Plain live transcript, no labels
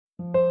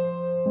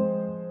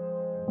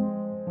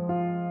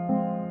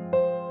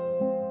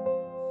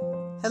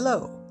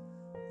Hello,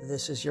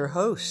 this is your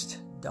host,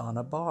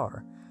 Donna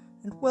Barr,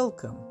 and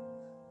welcome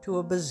to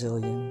A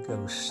Bazillion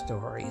Ghost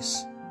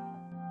Stories.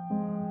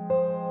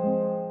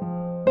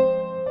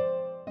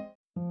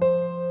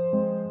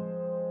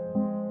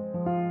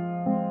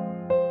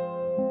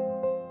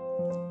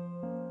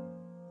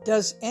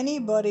 Does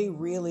anybody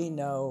really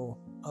know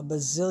a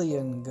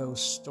bazillion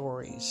ghost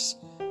stories?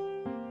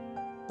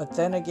 But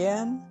then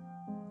again,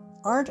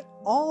 aren't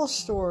all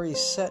stories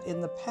set in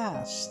the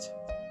past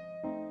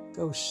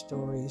ghost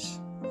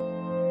stories?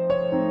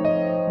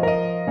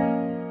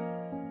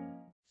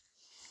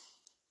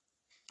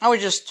 I was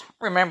just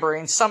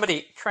remembering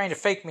somebody trying to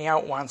fake me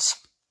out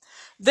once.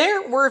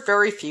 There were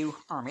very few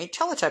Army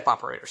teletype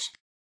operators.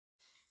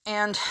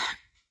 And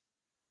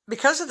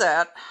because of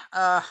that,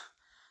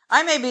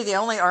 I may be the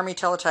only Army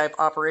teletype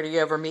operator you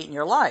ever meet in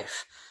your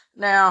life.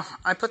 Now,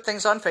 I put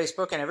things on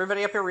Facebook, and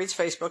everybody up here reads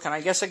Facebook, and I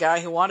guess a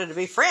guy who wanted to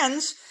be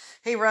friends,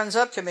 he runs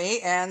up to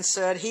me and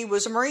said he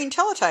was a Marine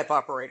teletype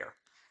operator.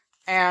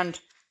 And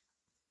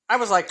I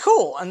was like,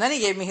 cool. And then he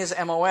gave me his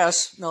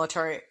MOS,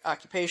 Military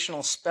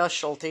Occupational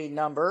Specialty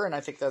number, and I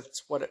think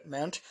that's what it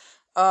meant.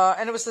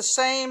 And it was the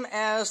same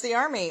as the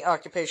Army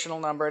occupational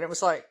number. And it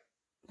was like,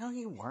 no,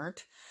 you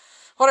weren't.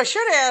 What I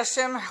should have asked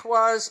him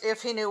was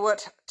if he knew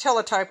what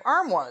teletype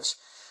arm was.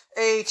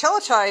 A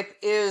teletype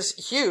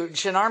is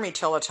huge, an Army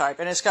teletype,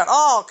 and it's got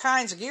all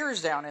kinds of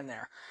gears down in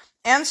there.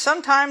 And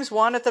sometimes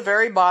one at the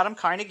very bottom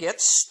kind of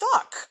gets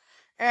stuck.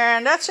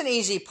 And that's an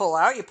easy pull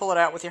out. You pull it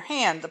out with your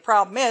hand. The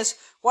problem is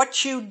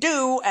what you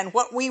do and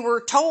what we were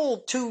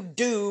told to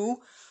do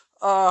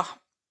at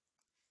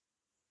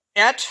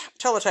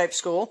teletype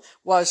school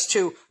was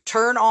to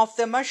turn off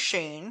the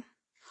machine,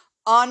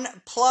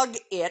 unplug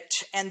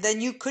it, and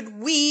then you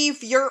could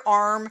weave your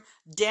arm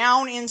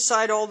down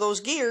inside all those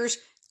gears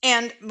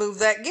and move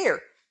that gear.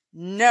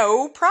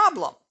 No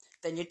problem.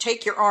 Then you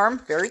take your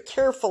arm very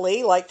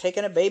carefully, like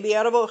taking a baby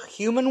out of a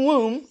human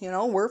womb. You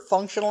know, we're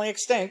functionally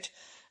extinct.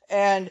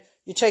 And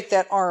you take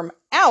that arm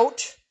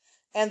out,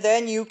 and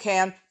then you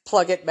can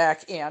plug it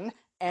back in,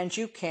 and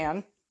you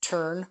can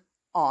turn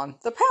on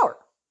the power.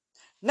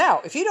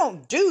 Now, if you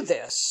don't do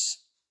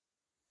this,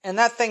 and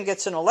that thing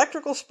gets an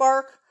electrical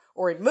spark,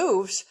 or it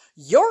moves,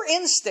 your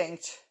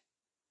instinct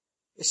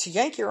is to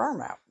yank your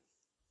arm out.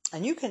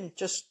 And you can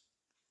just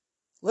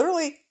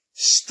literally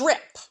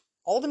strip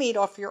all the meat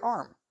off your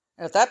arm.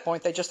 And at that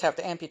point, they just have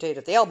to amputate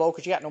at the elbow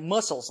because you got no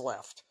muscles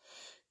left.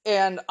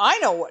 And I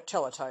know what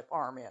teletype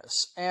arm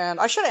is.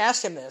 And I should have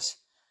asked him this.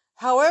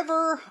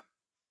 However,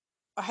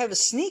 I have a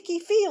sneaky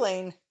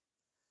feeling,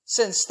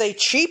 since they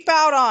cheap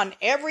out on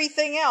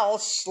everything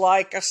else,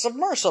 like a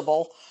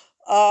submersible,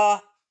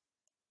 the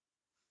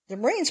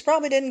Marines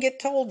probably didn't get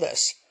told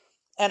this.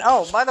 And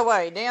oh, by the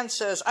way, Dan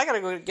says, I got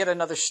to go get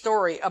another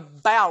story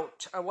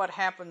about what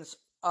happens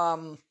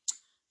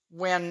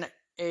when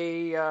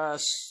a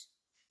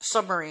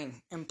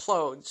submarine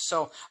implodes.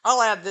 So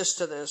I'll add this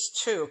to this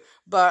too.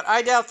 But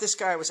I doubt this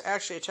guy was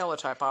actually a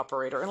teletype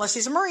operator, unless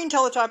he's a Marine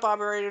teletype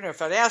operator. And if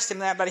I'd asked him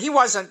that, but he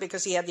wasn't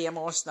because he had the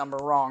MOS number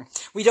wrong.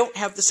 We don't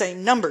have the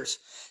same numbers.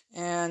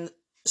 And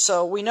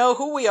so we know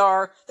who we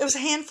are. There was a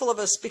handful of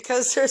us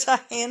because there's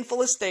a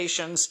handful of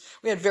stations.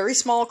 We had very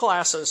small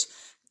classes.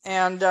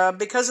 And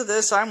because of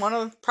this, I'm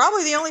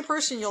probably the only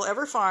person you'll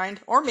ever find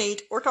or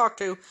meet or talk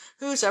to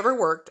who's ever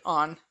worked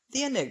on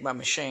the Enigma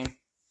machine.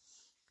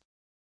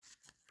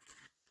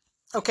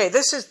 Okay,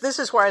 this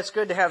is why it's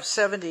good to have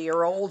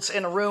 70-year-olds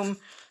in a room.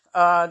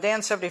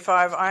 Dan's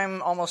 75,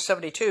 I'm almost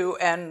 72,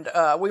 and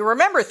we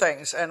remember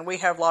things, and we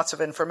have lots of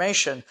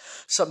information.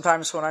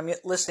 Sometimes when I'm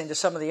listening to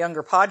some of the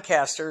younger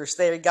podcasters,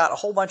 they got a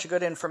whole bunch of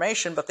good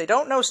information, but they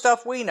don't know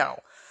stuff we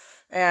know.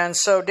 And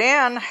so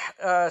Dan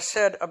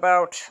said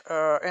about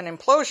an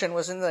implosion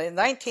was in the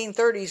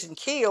 1930s in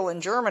Kiel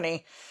in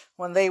Germany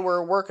when they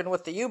were working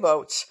with the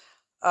U-boats.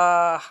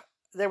 There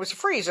was a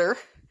freezer,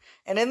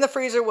 and in the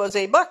freezer was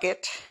a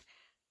bucket,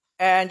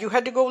 and you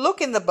had to go look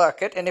in the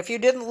bucket, and if you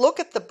didn't look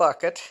at the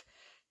bucket,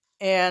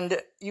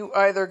 and you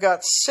either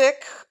got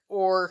sick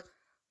or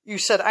you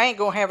said, I ain't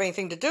going to have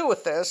anything to do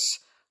with this,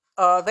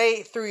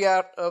 they threw you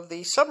out of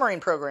the submarine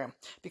program.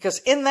 Because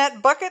in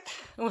that bucket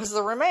was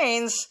the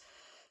remains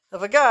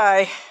of a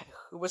guy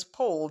who was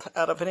pulled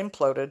out of an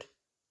imploded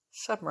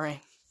submarine.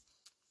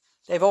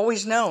 They've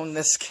always known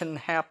this can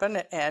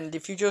happen, and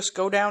if you just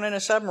go down in a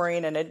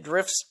submarine and it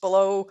drifts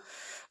below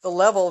the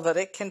level that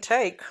it can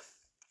take,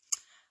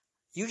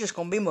 you're just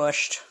going to be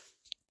mushed.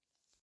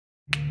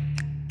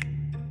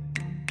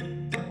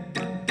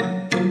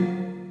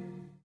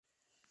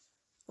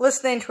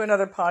 Listening to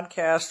another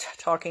podcast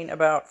talking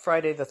about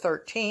Friday the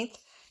 13th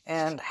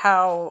and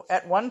how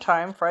at one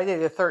time Friday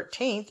the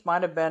 13th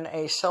might have been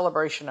a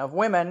celebration of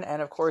women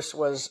and of course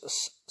was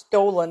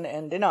stolen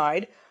and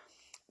denied.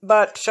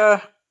 But,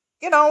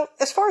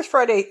 as far as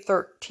Friday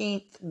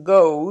 13th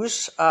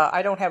goes,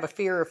 I don't have a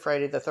fear of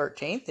Friday the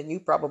 13th, and you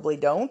probably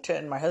don't,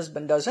 and my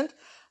husband doesn't.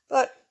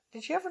 But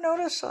did you ever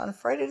notice on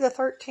Friday the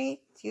 13th,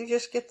 you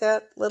just get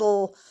that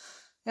little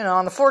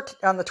On the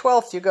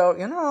 12th, you go,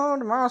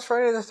 tomorrow's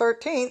Friday the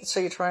 13th, so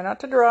you try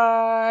not to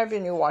drive,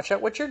 and you watch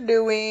out what you're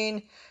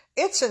doing.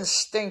 It's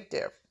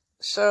instinctive.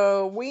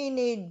 So we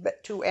need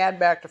to add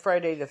back to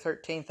Friday the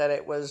 13th that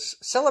it was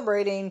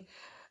celebrating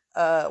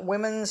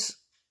women's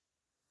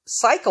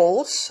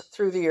cycles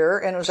through the year,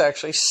 and it was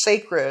actually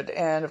sacred.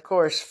 And, of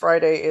course,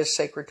 Friday is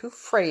sacred to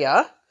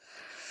Freya,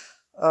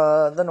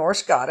 the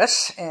Norse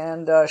goddess,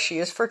 and she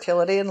is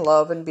fertility and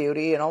love and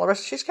beauty and all the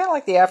rest. She's kind of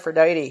like the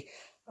Aphrodite.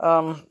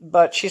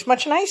 But she's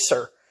much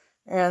nicer.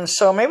 And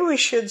so maybe we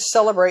should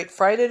celebrate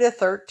Friday the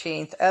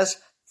 13th as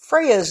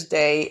Freya's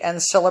Day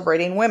and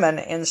celebrating women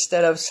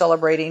instead of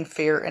celebrating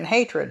fear and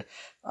hatred.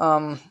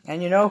 And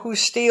you know who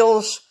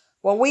steals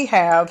what we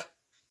have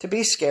to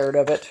be scared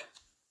of it?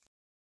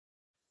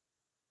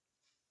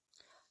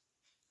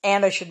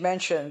 And I should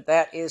mention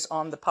that is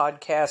on the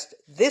podcast,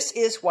 This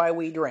Is Why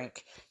We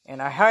Drink,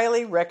 and I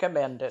highly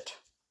recommend it.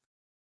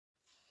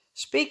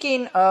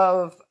 Speaking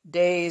of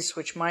days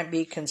which might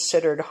be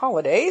considered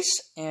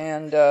holidays,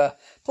 and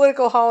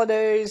political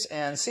holidays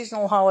and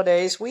seasonal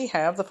holidays, we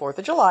have the 4th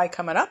of July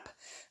coming up,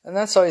 and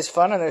that's always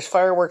fun, and there's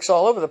fireworks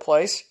all over the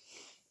place,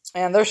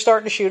 and they're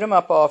starting to shoot them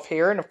up off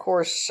here, and of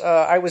course,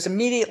 I was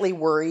immediately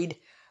worried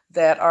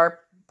that our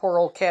poor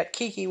old cat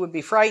Kiki would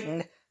be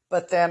frightened,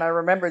 but then I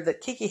remembered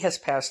that Kiki has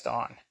passed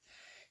on,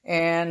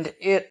 and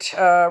it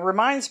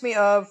reminds me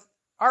of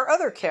our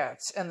other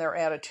cats and their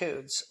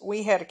attitudes.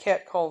 We had a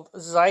cat called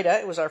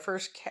Zaida. It was our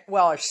first cat,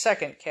 our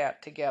second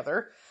cat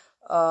together.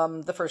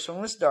 The first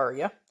one was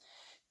Daria.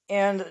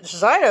 And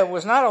Zaida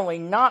was not only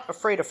not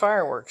afraid of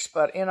fireworks,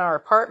 but in our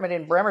apartment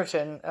in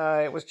Bremerton,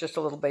 it was just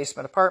a little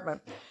basement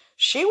apartment,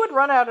 she would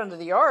run out into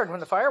the yard when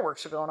the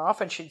fireworks were going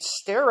off, and she'd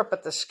stare up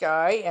at the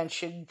sky, and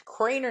she'd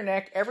crane her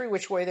neck every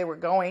which way they were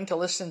going to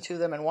listen to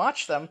them and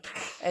watch them.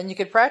 And you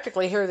could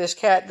practically hear this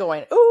cat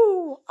going,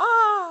 ooh,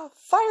 ah,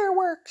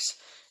 fireworks.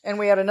 And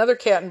we had another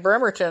cat in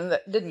Bremerton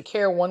that didn't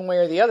care one way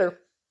or the other.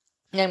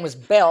 Her name was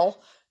Belle.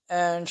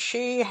 And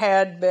she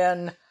had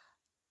been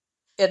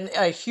in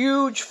a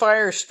huge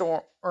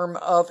firestorm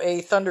of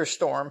a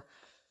thunderstorm.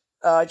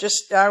 I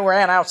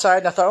ran outside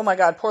and I thought, oh my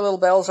God, poor little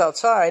Belle's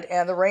outside.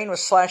 And the rain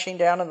was slashing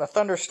down and the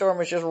thunderstorm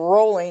was just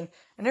rolling.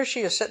 And here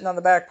she is sitting on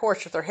the back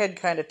porch with her head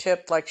kind of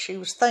tipped like she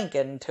was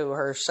thinking to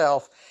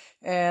herself.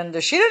 And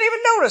she didn't even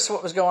notice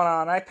what was going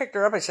on. I picked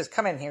her up. I said,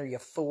 come in here, you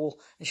fool.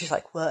 And she's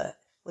like, what?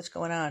 What's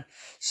going on?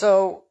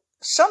 So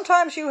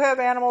sometimes you have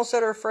animals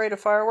that are afraid of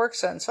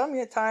fireworks, and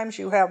sometimes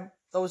you have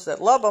those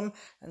that love them,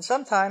 and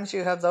sometimes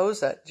you have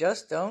those that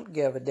just don't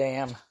give a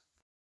damn.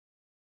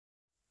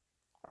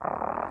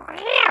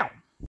 I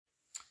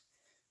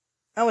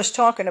was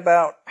talking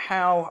about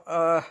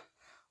how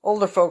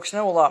older folks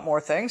know a lot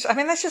more things. I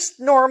mean, that's just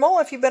normal.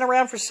 If you've been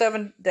around for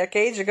 7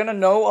 decades, you're going to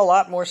know a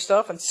lot more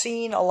stuff and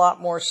seen a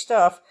lot more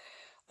stuff.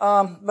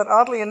 But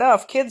oddly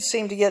enough, kids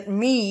seem to get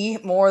me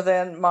more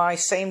than my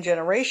same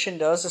generation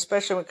does,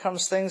 especially when it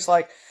comes to things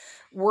like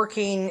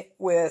working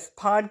with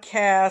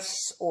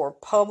podcasts or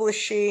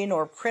publishing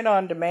or print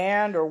on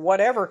demand or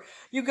whatever.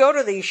 You go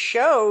to these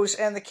shows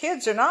and the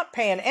kids are not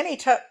paying any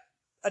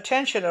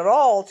attention at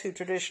all to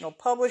traditional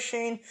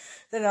publishing.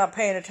 They're not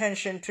paying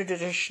attention to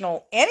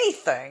traditional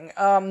anything,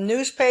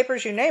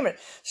 newspapers, you name it.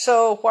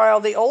 So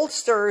while the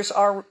oldsters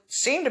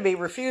seem to be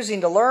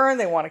refusing to learn,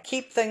 they want to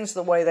keep things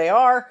the way they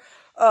are.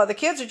 The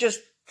kids are just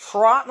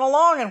trotting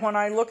along, and when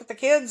I look at the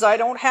kids, I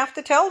don't have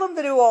to tell them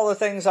to do all the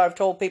things I've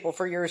told people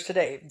for years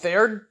today.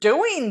 They're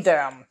doing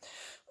them.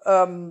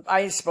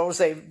 I suppose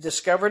they've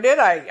discovered it.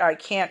 I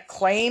can't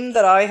claim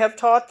that I have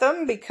taught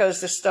them because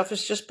this stuff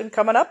has just been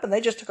coming up and they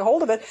just took a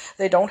hold of it.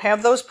 They don't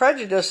have those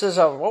prejudices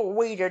of, well,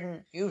 we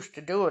didn't used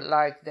to do it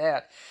like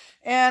that.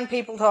 And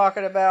people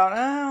talking about,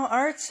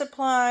 art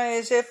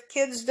supplies, if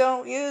kids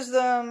don't use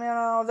them,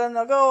 then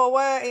they'll go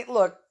away.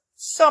 Look,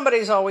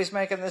 somebody's always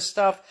making this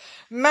stuff.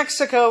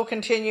 Mexico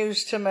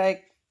continues to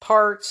make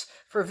parts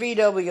for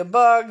VW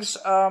Bugs.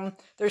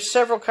 There's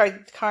several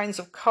kinds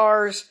of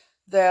cars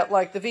that,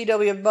 like the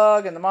VW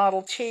Bug and the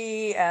Model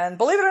T, and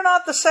believe it or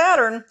not, the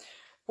Saturn,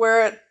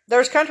 where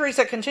there's countries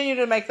that continue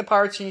to make the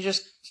parts and you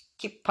just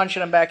keep punching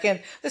them back in.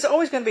 There's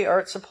always going to be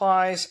art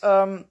supplies.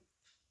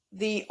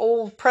 The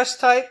old press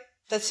type,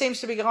 that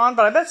seems to be gone,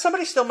 but I bet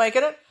somebody's still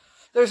making it.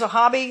 There's a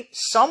hobby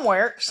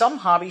somewhere. Some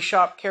hobby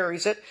shop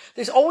carries it.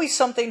 There's always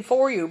something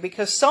for you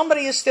because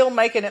somebody is still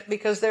making it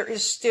because there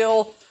is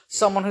still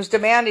someone who's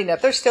demanding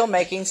it. They're still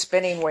making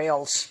spinning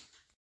wheels.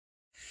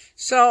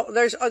 So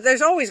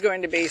there's always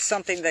going to be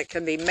something that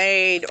can be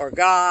made or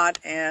got,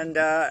 and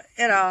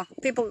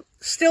people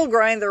still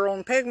grind their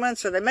own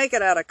pigments or they make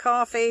it out of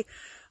coffee.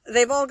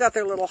 They've all got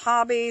their little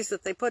hobbies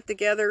that they put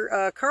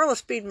together. Carla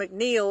Speed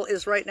McNeil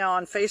is right now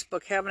on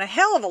Facebook having a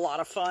hell of a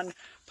lot of fun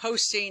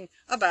posting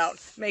about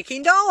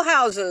making doll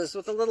houses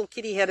with a little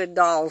kitty-headed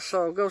doll.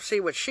 So go see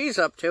what she's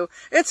up to.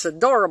 It's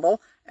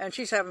adorable. and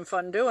she's having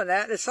fun doing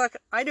that. It's like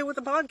I do with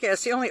the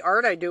podcast. The only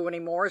art I do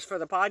anymore is for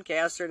the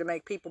podcast or to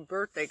make people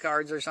birthday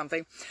cards or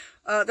something.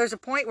 There's a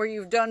point where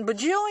you've done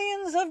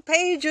bajillions of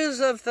pages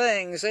of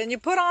things, and you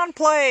put on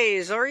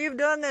plays, or you've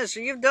done this,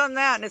 or you've done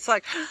that, and it's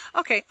like,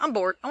 okay, I'm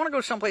bored. I want to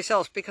go someplace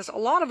else, because a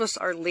lot of us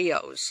are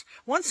Leos.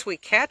 Once we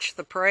catch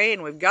the prey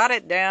and we've got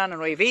it down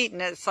and we've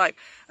eaten it, it's like,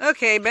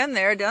 okay, been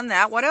there, done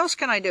that. What else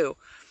can I do?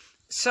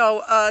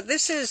 So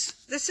this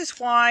is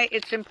why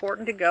it's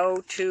important to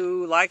go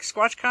to like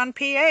SquatchCon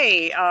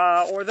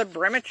PA or the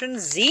Bremerton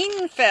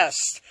Zine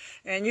Fest,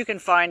 and you can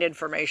find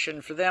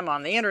information for them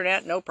on the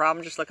internet. No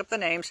problem, just look up the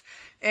names.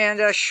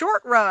 And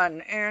Short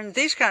Run and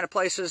these kind of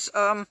places.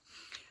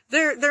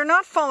 They're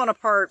not falling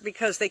apart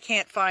because they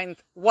can't find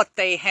what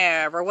they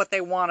have or what they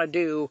want to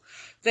do.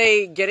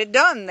 They get it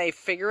done. They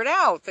figure it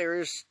out.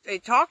 They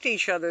talk to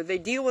each other. They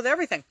deal with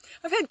everything.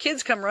 I've had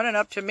kids come running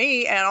up to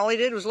me, and all he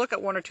did was look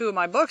at one or two of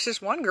my books.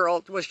 This one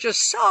girl was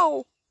just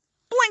so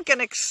blinking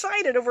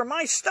excited over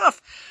my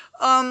stuff.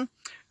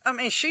 I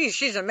mean,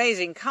 she's an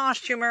amazing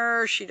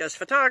costumer. She does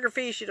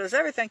photography. She does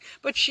everything.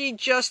 But she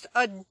just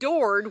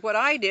adored what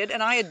I did,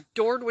 and I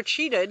adored what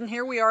she did. And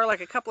here we are,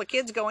 like a couple of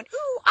kids going,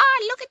 ooh,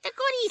 look at the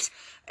goodies.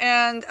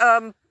 And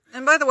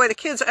by the way, the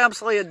kids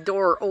absolutely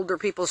adore older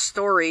people's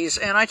stories.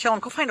 And I tell them,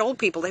 go find old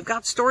people. They've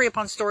got story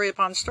upon story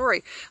upon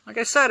story. Like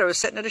I said, I was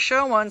sitting at a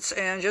show once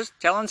and just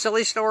telling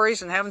silly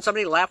stories and having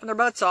somebody laughing their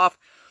butts off.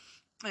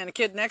 And a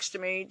kid next to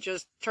me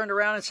just turned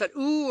around and said,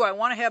 ooh, I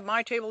want to have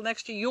my table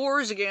next to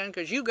yours again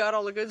because you got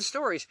all the good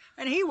stories.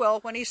 And he will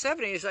when he's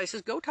 70. I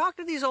says, go talk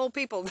to these old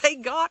people. They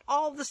got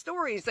all the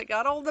stories. They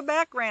got all the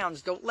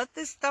backgrounds. Don't let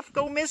this stuff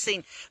go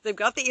missing. They've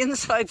got the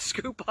inside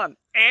scoop on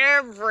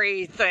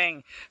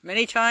everything.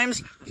 Many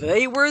times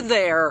they were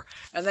there.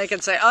 And they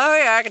can say, oh,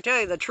 yeah, I can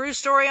tell you the true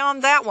story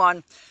on that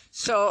one.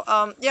 So,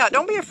 yeah,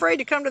 don't be afraid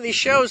to come to these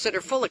shows that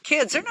are full of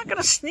kids. They're not going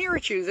to sneer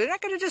at you. They're not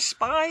going to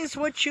despise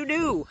what you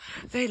do.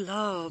 They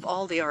love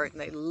all the art, and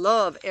they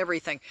love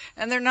everything.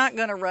 And they're not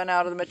going to run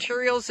out of the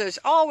materials. There's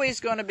always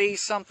going to be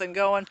something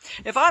going.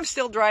 If I'm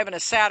still driving a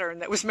Saturn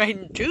that was made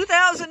in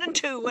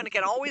 2002 and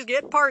can always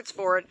get parts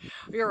for it,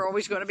 you're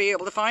always going to be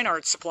able to find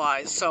art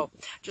supplies. So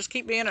just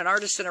keep being an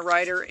artist and a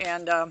writer,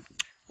 and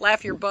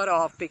laugh your butt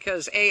off,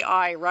 because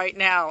AI right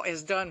now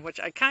has done, which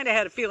I kind of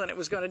had a feeling it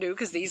was going to do,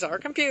 because these are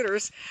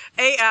computers.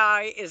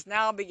 AI is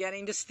now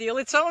beginning to steal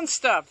its own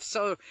stuff.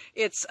 So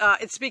it's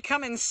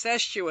become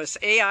incestuous.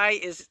 AI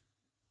is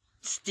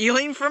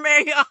stealing from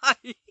AI.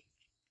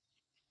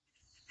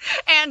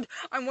 And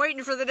I'm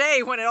waiting for the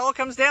day when it all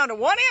comes down to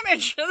one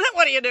image. And then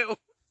what do?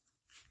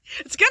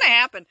 It's going to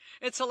happen.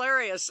 It's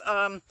hilarious.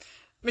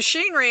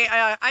 Machinery,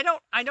 I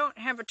don't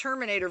have a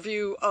Terminator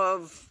view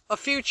of a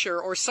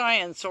future or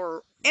science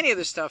or any of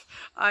this stuff.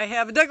 I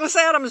have a Douglas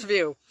Adams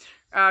view,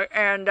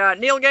 and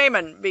Neil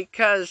Gaiman,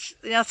 because,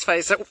 let's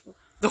face it,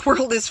 the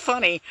world is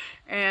funny,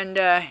 and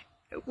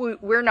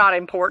we're not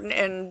important,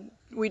 and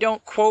we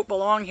don't, quote,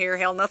 belong here.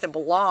 Hell, nothing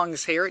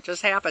belongs here. It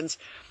just happens.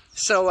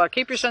 So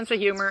keep your sense of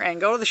humor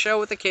and go to the show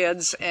with the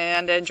kids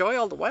and enjoy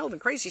all the wild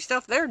and crazy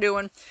stuff they're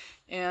doing.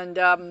 And,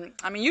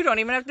 I mean, you don't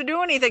even have to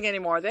do anything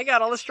anymore. They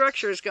got all the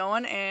structures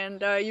going,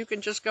 and you can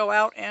just go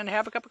out and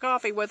have a cup of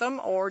coffee with them,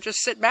 or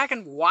just sit back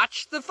and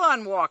watch the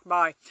fun walk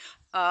by.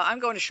 I'm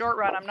going to Short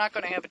Run. I'm not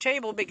going to have a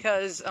table,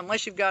 because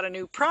unless you've got a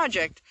new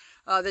project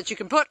that you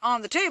can put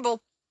on the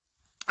table,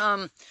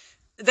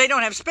 they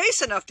don't have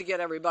space enough to get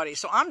everybody.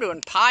 So I'm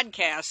doing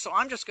podcasts, so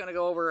I'm just going to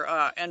go over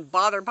and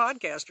bother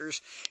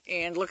podcasters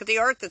and look at the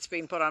art that's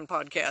being put on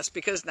podcasts,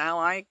 because now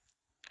I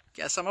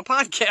guess I'm a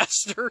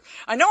podcaster.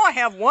 I know I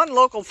have one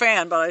local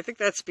fan, but I think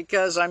that's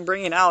because I'm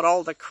bringing out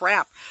all the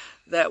crap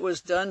that was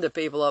done to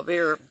people up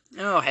here.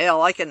 Oh,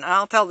 hell,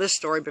 I'll tell this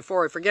story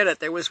before I forget it.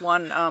 There was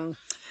one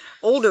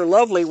older,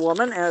 lovely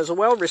woman as a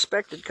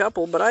well-respected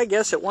couple, but I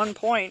guess at one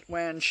point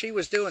when she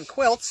was doing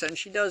quilts, and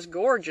she did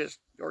gorgeous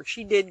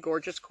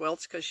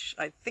quilts, because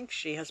I think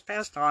she has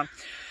passed on,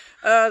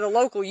 the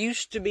local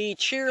used to be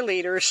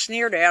cheerleader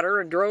sneered at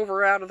her and drove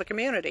her out of the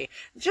community.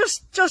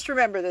 Just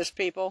remember this,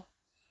 people.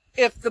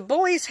 If the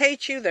bullies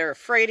hate you, they're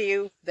afraid of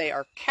you, they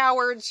are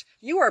cowards,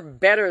 you are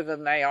better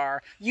than they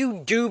are,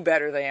 you do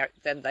better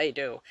than they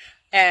do.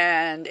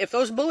 And if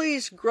those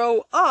bullies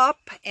grow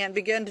up and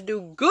begin to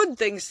do good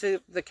things to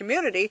the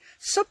community,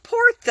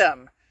 support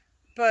them.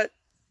 But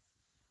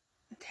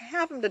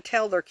have them to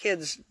tell their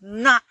kids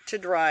not to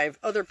drive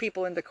other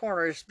people into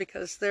corners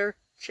because they're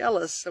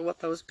jealous of what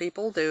those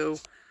people do.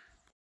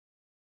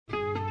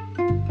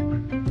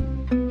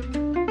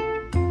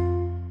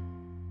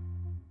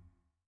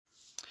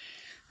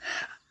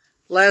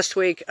 Last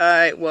week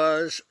I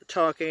was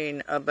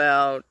talking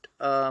about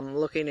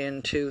looking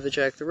into the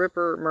Jack the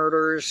Ripper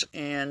murders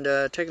and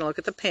taking a look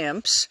at the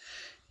pimps.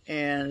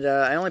 And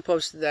I only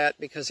posted that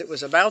because it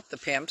was about the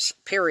pimps,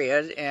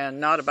 period, and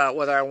not about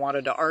whether I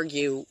wanted to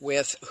argue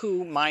with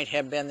who might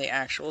have been the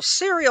actual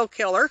serial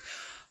killer.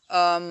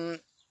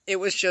 It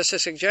was just a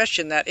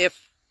suggestion that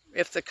if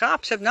If the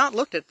cops have not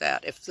looked at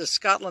that, if the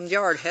Scotland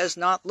Yard has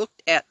not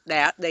looked at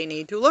that, they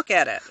need to look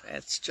at it.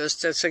 It's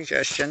just a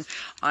suggestion.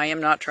 I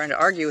am not trying to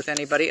argue with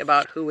anybody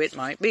about who it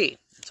might be.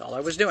 That's all I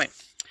was doing.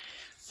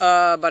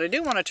 But I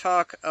do want to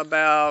talk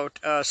about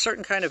a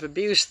certain kind of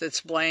abuse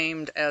that's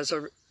blamed as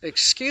an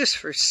excuse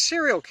for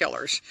serial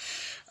killers.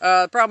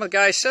 The problem with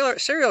guys,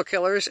 serial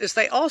killers, is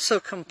they also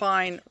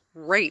combine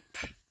rape.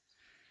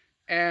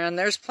 And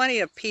there's plenty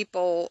of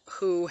people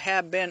who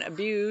have been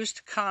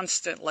abused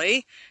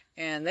constantly,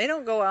 and they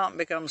don't go out and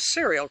become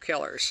serial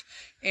killers.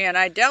 And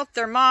I doubt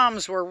their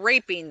moms were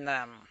raping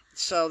them.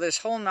 So this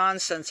whole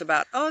nonsense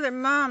about, oh, their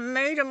mom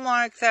made them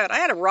like that. I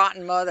had a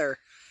rotten mother.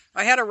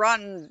 I had a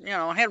rotten,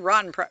 I had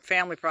rotten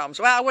family problems.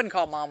 Well, I wouldn't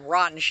call Mom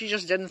rotten. She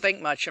just didn't think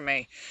much of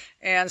me.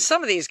 And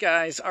some of these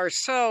guys are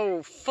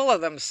so full of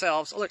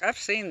themselves. Look, I've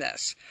seen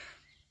this.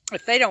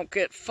 If they don't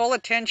get full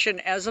attention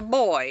as a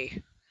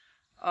boy,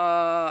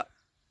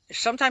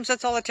 sometimes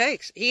that's all it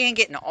takes. He ain't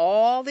getting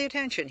all the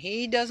attention.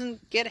 He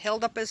doesn't get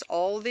held up as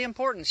all the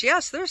importance.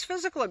 Yes, there's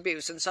physical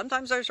abuse, and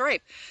sometimes there's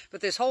rape.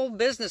 But this whole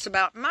business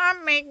about,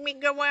 Mom made me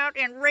go out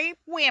and rape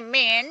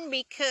women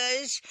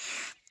because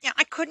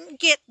I couldn't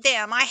get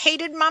them. I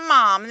hated my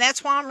mom, and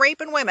that's why I'm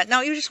raping women. No,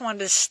 you just wanted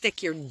to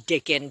stick your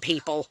dick in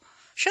people.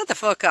 Shut the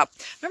fuck up.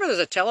 Remember there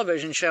was a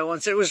television show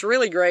once. It was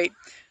really great.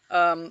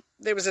 There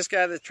was this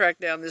guy that tracked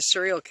down this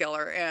serial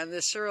killer, and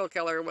this serial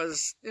killer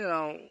was,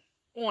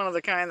 one of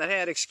the kind that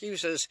had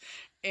excuses.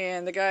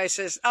 And the guy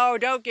says, oh,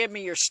 don't give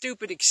me your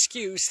stupid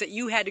excuse that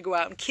you had to go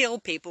out and kill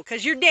people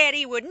because your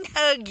daddy wouldn't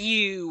hug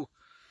you.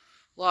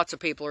 Lots of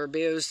people are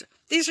abused.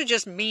 These are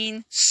just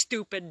mean,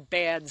 stupid,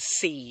 bad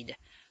seed.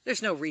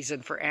 There's no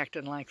reason for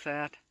acting like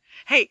that.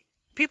 Hey,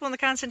 people in the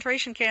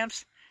concentration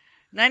camps,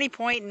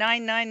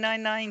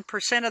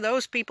 90.9999% of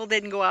those people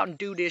didn't go out and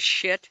do this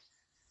shit.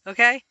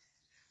 Okay?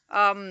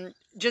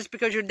 Just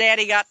because your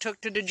daddy got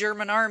took to the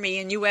German army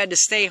and you had to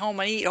stay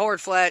home and eat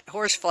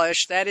horse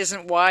flesh, that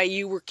isn't why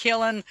you were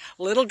killing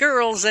little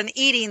girls and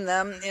eating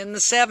them in the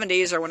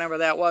 70s or whenever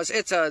that was.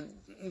 It's a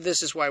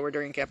This Is Why We're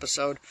Drink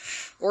episode,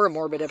 or a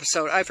morbid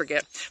episode, I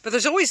forget. But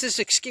there's always this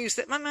excuse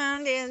that my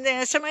mom did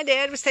this, so my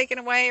dad was taken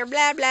away, or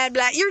blah, blah,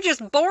 blah. You're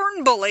just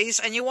born bullies,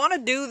 and you want to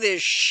do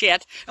this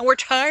shit, and we're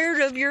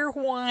tired of your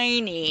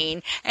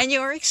whining and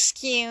your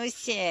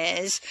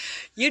excuses.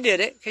 You did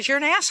it because you're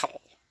an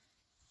asshole.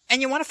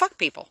 And you want to fuck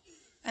people.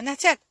 And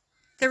that's it.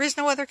 There is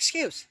no other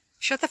excuse.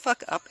 Shut the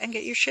fuck up and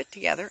get your shit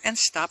together and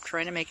stop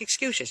trying to make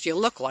excuses. You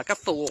look like a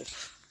fool.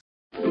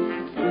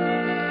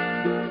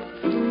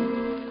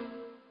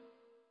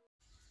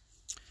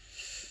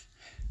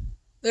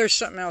 There's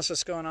something else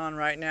that's going on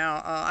right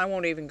now. I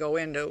won't even go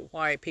into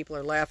why people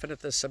are laughing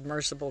at the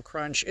submersible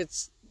crunch.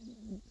 It's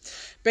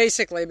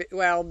basically,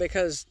 well,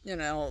 because,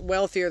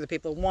 wealthier, the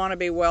people who want to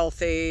be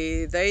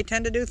wealthy, they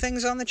tend to do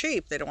things on the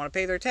cheap. They don't want to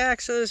pay their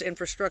taxes.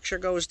 Infrastructure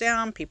goes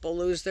down. People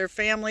lose their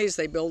families.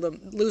 They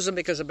lose them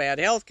because of bad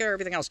health care,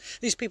 everything else.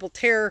 These people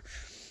tear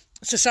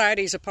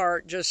societies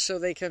apart just so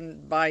they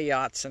can buy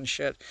yachts and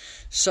shit.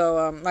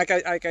 So, like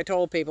I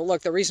told people,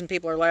 look, the reason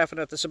people are laughing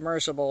at the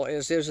submersible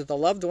is those are the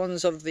loved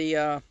ones of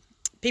the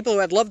people who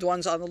had loved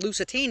ones on the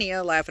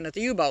Lusitania laughing at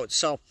the U-boats.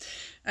 So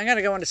I'm going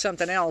to go into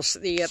something else.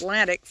 The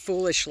Atlantic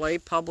foolishly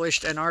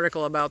published an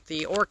article about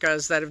the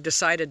orcas that have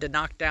decided to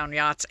knock down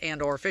yachts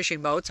and or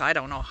fishing boats. I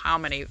don't know how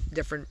many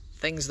different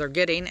things they're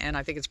getting, and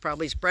I think it's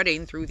probably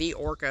spreading through the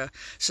orca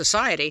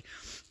society.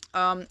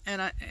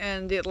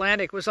 And the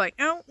Atlantic was like,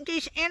 no,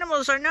 these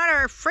animals are not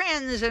our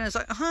friends. And it's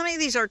like, honey,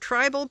 these are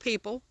tribal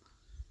people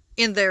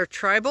in their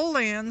tribal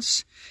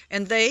lands,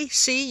 and they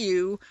see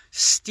you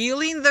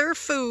stealing their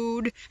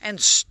food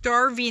and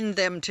starving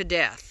them to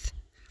death.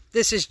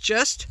 This is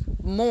just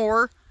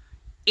more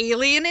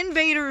alien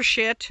invader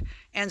shit,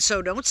 and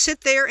so don't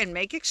sit there and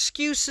make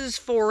excuses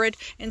for it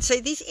and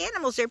say, these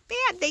animals are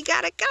bad, they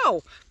gotta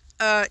go.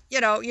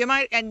 You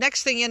might, and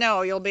next thing you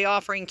know, you'll be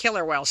offering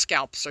killer whale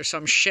scalps or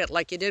some shit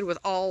like you did with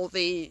all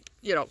the,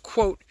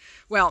 quote,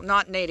 well,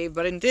 not native,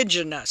 but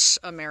indigenous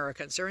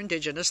Americans. They're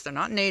indigenous, they're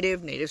not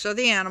native. Natives are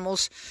the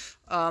animals.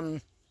 The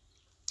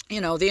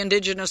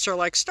indigenous are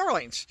like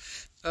starlings.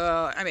 They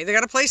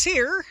got a place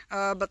here,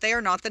 but they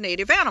are not the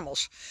native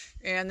animals.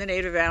 And the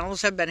native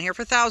animals have been here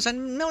for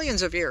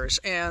millions of years.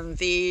 And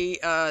the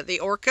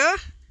orca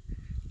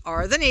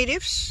are the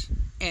natives.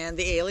 And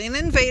the alien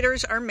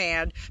invaders are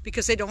mad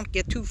because they don't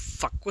get to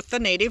fuck with the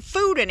native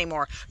food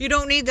anymore. You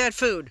don't need that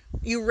food.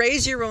 You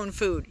raise your own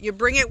food. You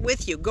bring it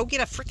with you. Go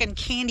get a frickin'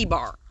 candy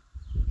bar.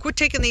 Quit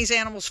taking these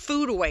animals'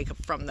 food away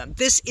from them.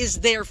 This is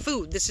their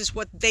food. This is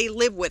what they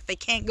live with. They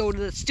can't go to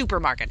the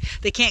supermarket.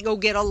 They can't go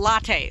get a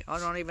latte. I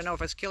don't even know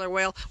if a killer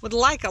whale would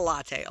like a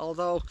latte,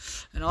 although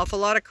an awful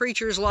lot of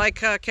creatures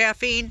like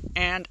caffeine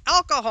and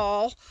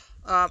alcohol.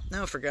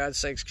 No, for God's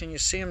sakes, can you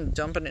see them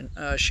dumping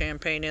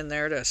champagne in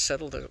there to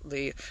settle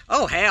the...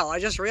 Oh, hell, I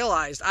just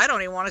realized. I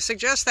don't even want to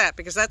suggest that,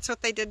 because that's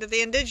what they did to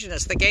the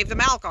indigenous. They gave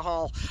them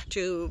alcohol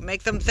to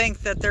make them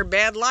think that their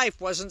bad life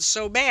wasn't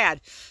so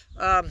bad.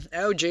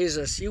 Oh,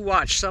 Jesus, you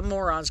watch. Some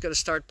moron's going to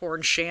start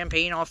pouring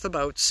champagne off the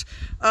boats.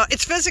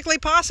 It's physically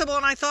possible,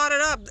 and I thought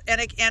it up,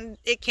 and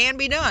it can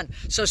be done.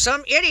 So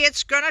some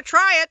idiot's going to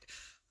try it,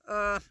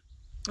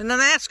 and then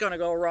that's going to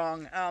go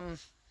wrong.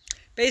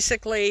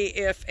 Basically,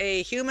 if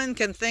a human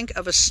can think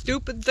of a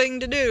stupid thing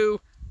to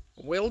do,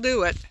 we'll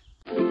do it.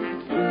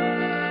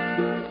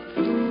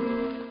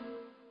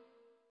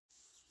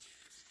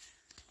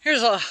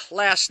 Here's a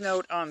last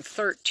note on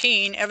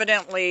 13.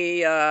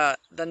 Evidently,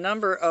 the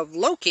number of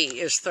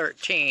Loki is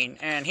 13,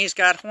 and he's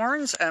got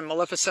horns, and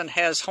Maleficent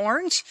has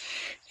horns,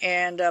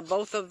 and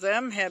both of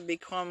them have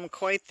become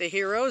quite the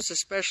heroes,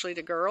 especially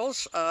to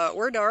girls.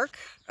 We're dark.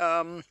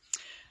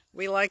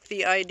 We like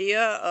the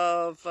idea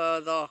of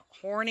the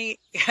horny,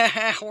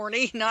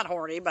 not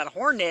horny, but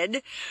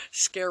horned,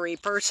 scary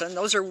person.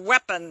 Those are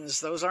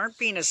weapons. Those aren't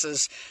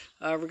penises.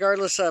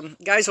 Regardless,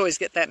 guys always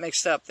get that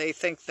mixed up. They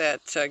think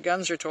that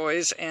guns are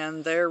toys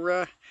and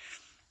their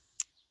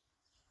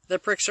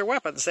pricks are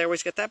weapons. They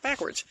always get that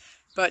backwards.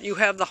 But you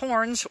have the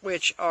horns,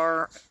 which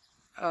are,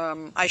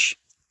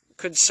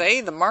 could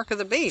say, the mark of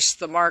the beast,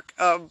 the mark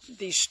of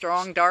these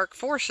strong, dark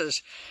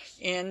forces.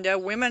 And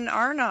women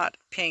are not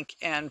pink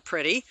and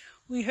pretty.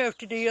 We have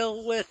to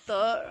deal with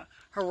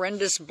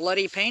horrendous,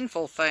 bloody,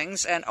 painful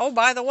things. And oh,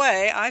 by the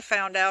way, I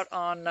found out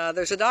on,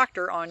 there's a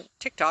doctor on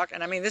TikTok,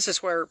 and I mean, this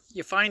is where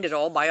you find it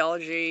all,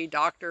 biology,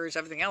 doctors,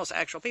 everything else,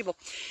 actual people.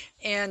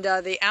 And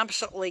the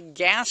absolutely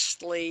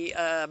ghastly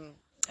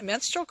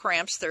menstrual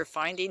cramps they're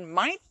finding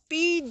might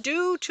be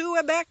due to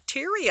a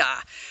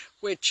bacteria,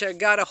 which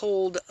got a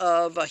hold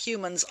of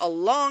humans a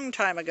long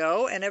time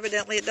ago, and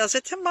evidently it does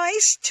it to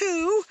mice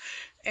too.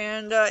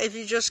 And if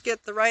you just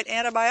get the right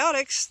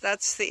antibiotics,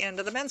 that's the end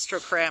of the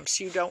menstrual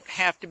cramps. You don't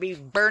have to be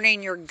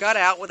burning your gut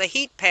out with a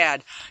heat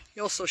pad.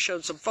 He also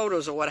showed some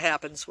photos of what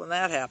happens when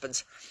that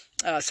happens.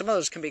 Some of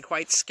those can be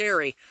quite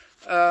scary,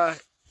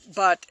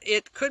 but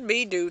it could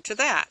be due to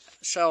that.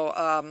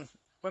 So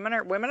women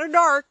are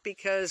dark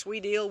because we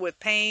deal with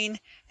pain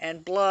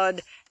and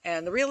blood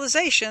and the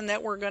realization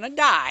that we're going to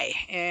die.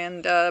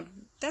 And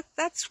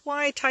that's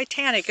why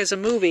Titanic as a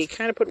movie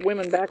kind of put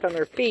women back on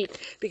their feet,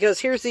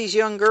 because here's these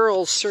young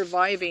girls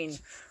surviving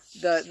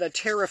the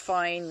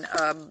terrifying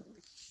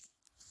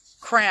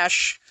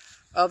crash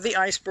of the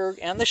iceberg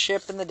and the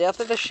ship and the death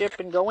of the ship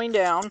and going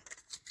down.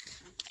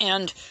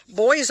 And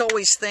boys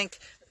always think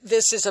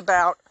this is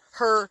about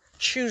her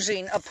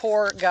choosing a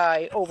poor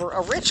guy over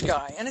a rich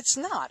guy, and it's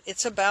not.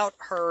 It's about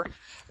her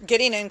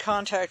getting in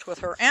contact with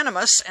her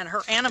animus, and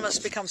her animus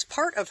becomes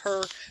part of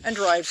her and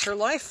drives her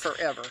life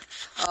forever.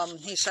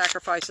 He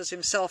sacrifices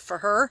himself for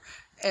her,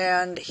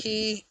 and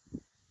he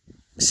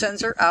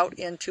sends her out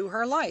into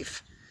her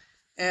life.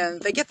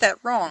 And they get that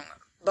wrong,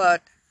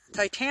 but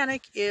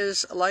Titanic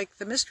is like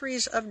the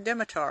mysteries of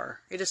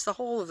Demeter. It is the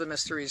whole of the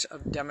mysteries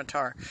of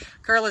Demeter.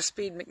 Carla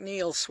Speed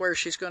McNeil swears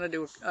she's going to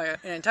do an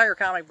entire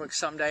comic book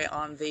someday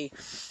on the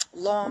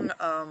long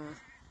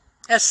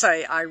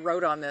essay I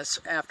wrote on this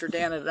after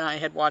Dan and I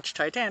had watched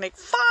Titanic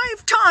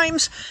 5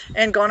 times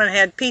and gone and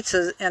had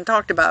pizza and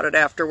talked about it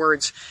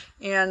afterwards.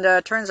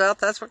 And turns out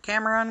that's what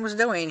Cameron was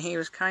doing. He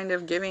was kind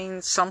of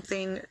giving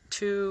something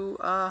to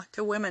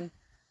women,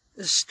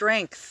 the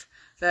strength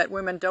that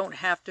women don't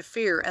have to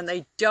fear, and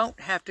they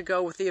don't have to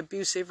go with the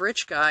abusive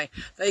rich guy.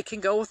 They can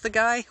go with the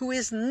guy who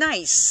is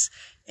nice,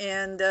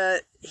 and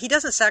he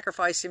doesn't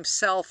sacrifice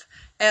himself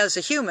as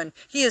a human.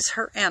 He is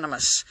her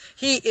animus.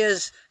 He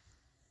is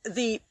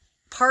the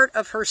part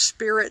of her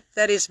spirit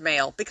that is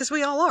male, because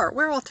we all are.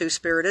 We're all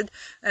two-spirited,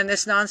 and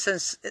this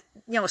nonsense,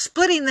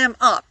 splitting them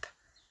up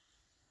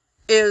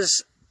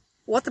is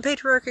what the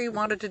patriarchy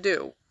wanted to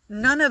do.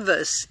 None of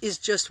us is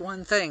just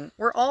one thing.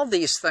 We're all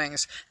these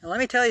things. And let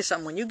me tell you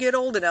something. When you get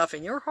old enough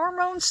and your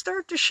hormones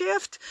start to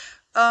shift,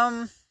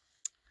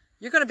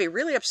 you're going to be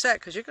really upset,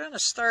 because you're going to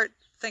start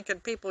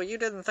thinking people you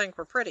didn't think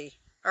were pretty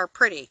are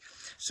pretty.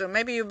 So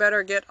maybe you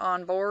better get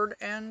on board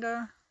and,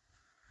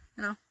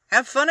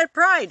 have fun at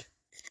Pride.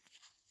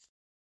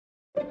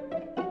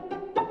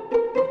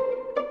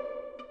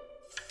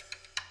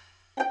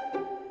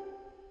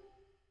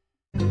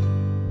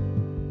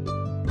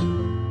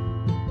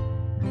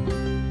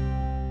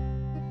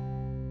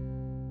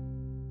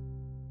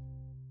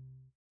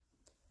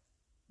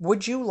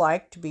 Would you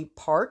like to be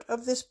part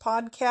of this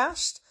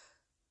podcast?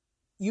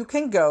 You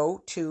can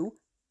go to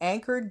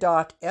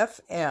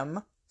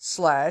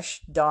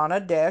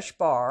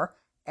anchor.fm/Donna-Bar,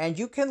 and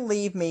you can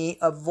leave me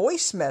a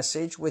voice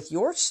message with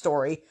your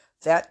story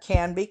that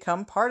can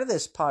become part of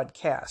this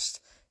podcast.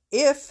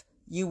 If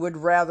you would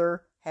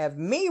rather have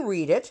me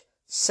read it,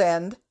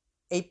 send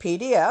a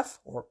PDF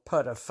or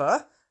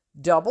PDF,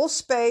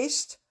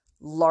 double-spaced,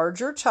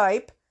 larger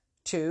type,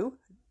 to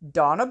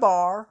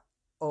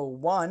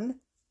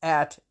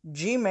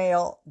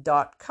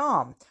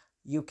donnabar01@gmail.com.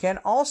 You can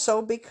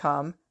also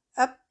become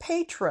a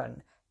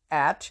patron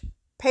at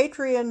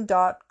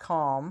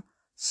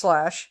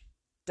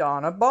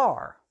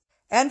patreon.com/DonnaBarr.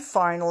 And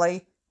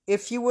finally,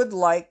 if you would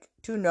like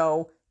to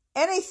know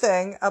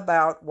anything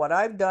about what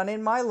I've done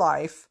in my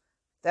life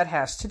that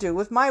has to do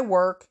with my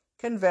work,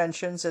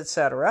 conventions,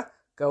 etc.,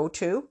 go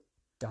to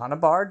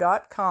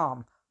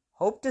donnabarr.com.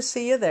 Hope to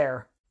see you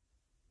there.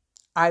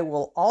 I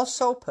will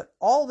also put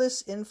all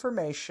this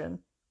information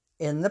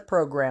in the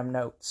program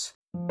notes.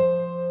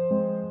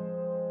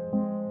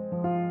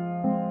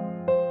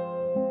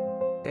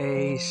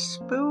 Stay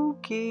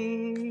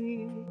spooky.